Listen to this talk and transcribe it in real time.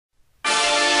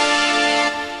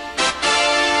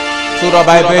Pluto,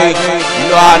 baby. You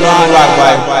know how I know the rock,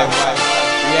 baby.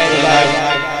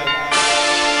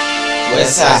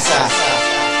 West side.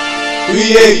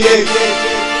 380.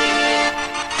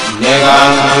 Nigga,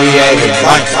 I'm 380.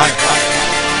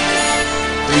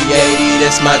 380,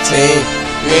 that's my team.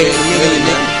 380, really,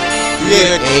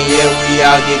 nigga. And yeah, we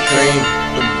all get cream.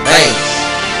 Them bangs.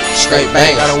 Straight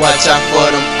bang. Gotta watch out for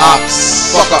them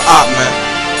ops. Fuck a op, man.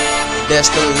 That's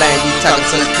the lane, we talking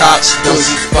to the cops. Don't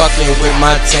be fucking with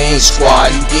my team squad.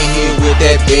 You get hit with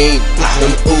that beam.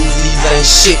 Them Uzis ain't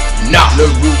shit. Nah, the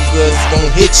Rugas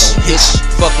gon' hit you.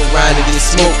 Fuck around and get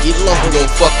smoked, get low. Gon'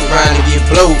 fuck around and get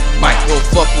blowed. Might gon'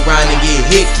 fuck around and get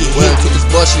hit. To this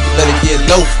bush, you can let it get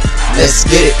low. Let's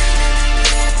get it.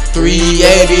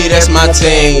 380, that's my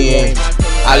team.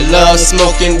 I love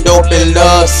smoking dope and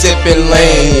love sipping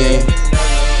lean.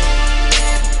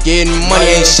 Getting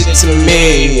money ain't shit to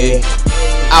me.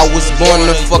 I was born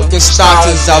to fucking star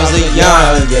since I was a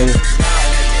youngin'.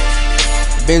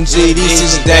 Been GD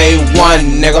since day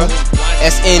one, nigga.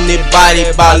 Ask anybody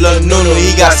about Lil Nuno,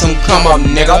 he got some come up,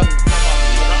 nigga.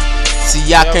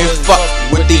 See, I can't fuck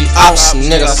with these ops,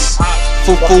 niggas.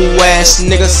 Foo-foo ass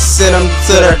niggas, send them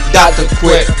to the doctor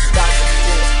quick.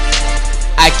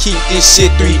 I keep this shit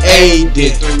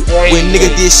 380. When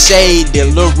niggas get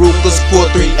shaded, Lil Rukas pull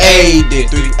 380.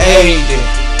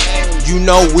 You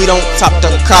know we don't top the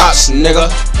cops, nigga.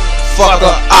 Fuck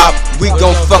a op, we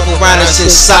gon' fuck around and send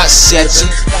shots at you.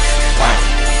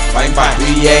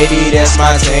 380, that's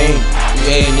my team.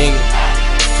 380, nigga.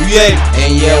 380.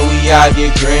 And yeah, we all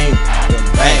get green. Them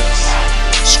bangs.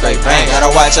 Straight bang.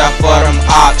 Gotta watch out for them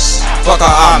ops. Fuck a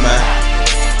op, man.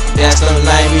 That's the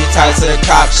lane, we talk to the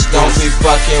cops. Don't be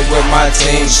fucking with my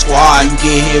team squad. You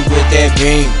get hit with that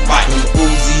beam. Them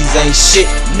Uzis ain't shit.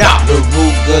 Nah, the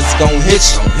Rugas gon' hit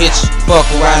you. Fuck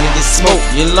around and get smoked.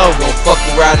 You low, gon' fuck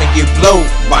around and get blowed.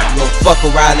 Gon' fuck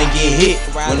around and get hit.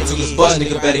 When the niggas bust,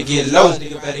 nigga better get low.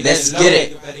 Let's get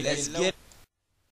it.